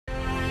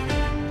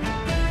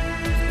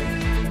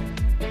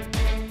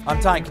I'm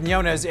Ty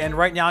Quinones, and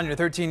right now in your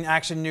 13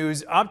 Action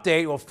News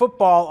update, well,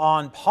 football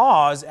on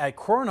pause at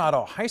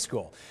Coronado High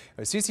School.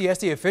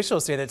 CCSD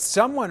officials say that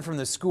someone from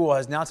the school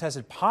has now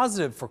tested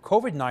positive for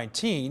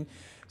COVID-19,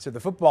 so the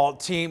football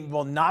team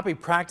will not be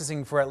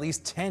practicing for at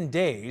least 10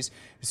 days.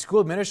 School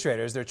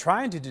administrators, they're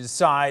trying to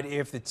decide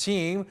if the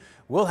team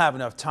will have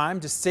enough time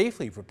to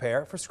safely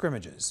prepare for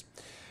scrimmages.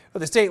 Well,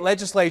 the state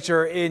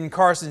legislature in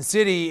Carson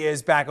City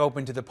is back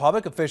open to the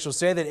public. Officials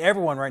say that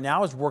everyone right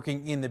now is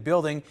working in the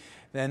building,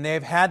 and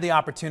they've had the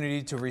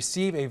opportunity to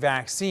receive a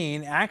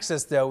vaccine.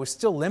 Access, though, is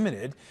still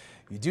limited.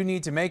 You do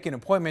need to make an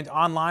appointment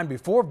online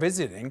before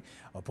visiting.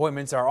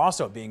 Appointments are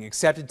also being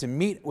accepted to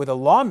meet with a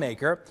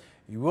lawmaker.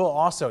 You will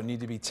also need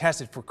to be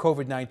tested for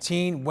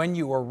COVID-19 when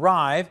you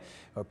arrive.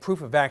 A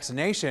proof of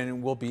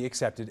vaccination will be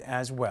accepted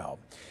as well.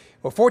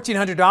 Well,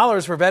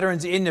 $1,400 for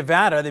veterans in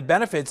Nevada. The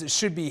benefits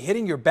should be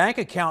hitting your bank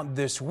account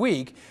this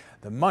week.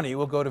 The money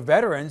will go to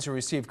veterans who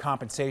receive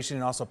compensation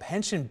and also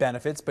pension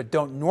benefits but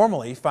don't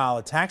normally file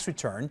a tax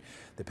return.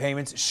 The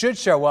payments should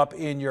show up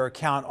in your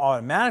account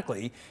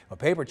automatically. Well,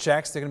 paper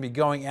checks, they're going to be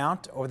going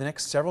out over the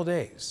next several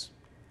days.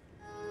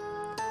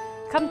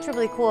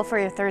 Comfortably cool for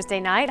your Thursday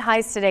night.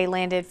 Highs today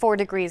landed 4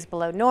 degrees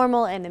below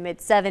normal in the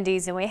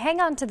mid-70s, and we hang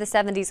on to the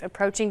 70s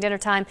approaching dinner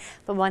time.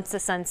 But once the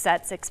sun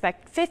sets,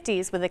 expect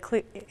 60s with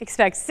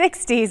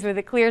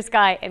a clear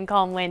sky and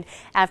calm wind.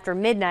 After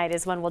midnight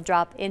is when we'll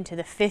drop into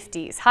the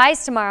 50s.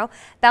 Highs tomorrow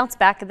bounce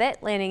back a bit,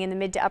 landing in the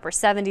mid to upper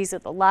 70s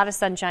with a lot of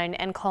sunshine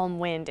and calm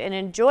wind. And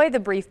enjoy the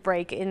brief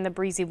break in the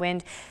breezy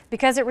wind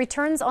because it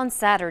returns on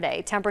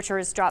Saturday.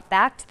 Temperatures drop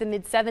back to the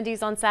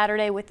mid-70s on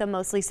Saturday with a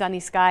mostly sunny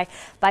sky.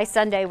 By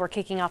Sunday, we're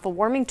kicking off a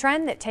warming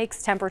trend that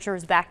takes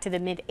temperatures back to the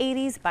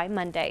mid-80s by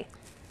Monday.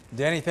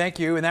 Danny, thank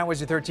you. And that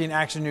was your 13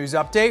 Action News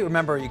update.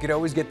 Remember, you could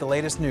always get the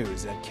latest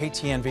news at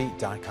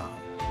ktnv.com.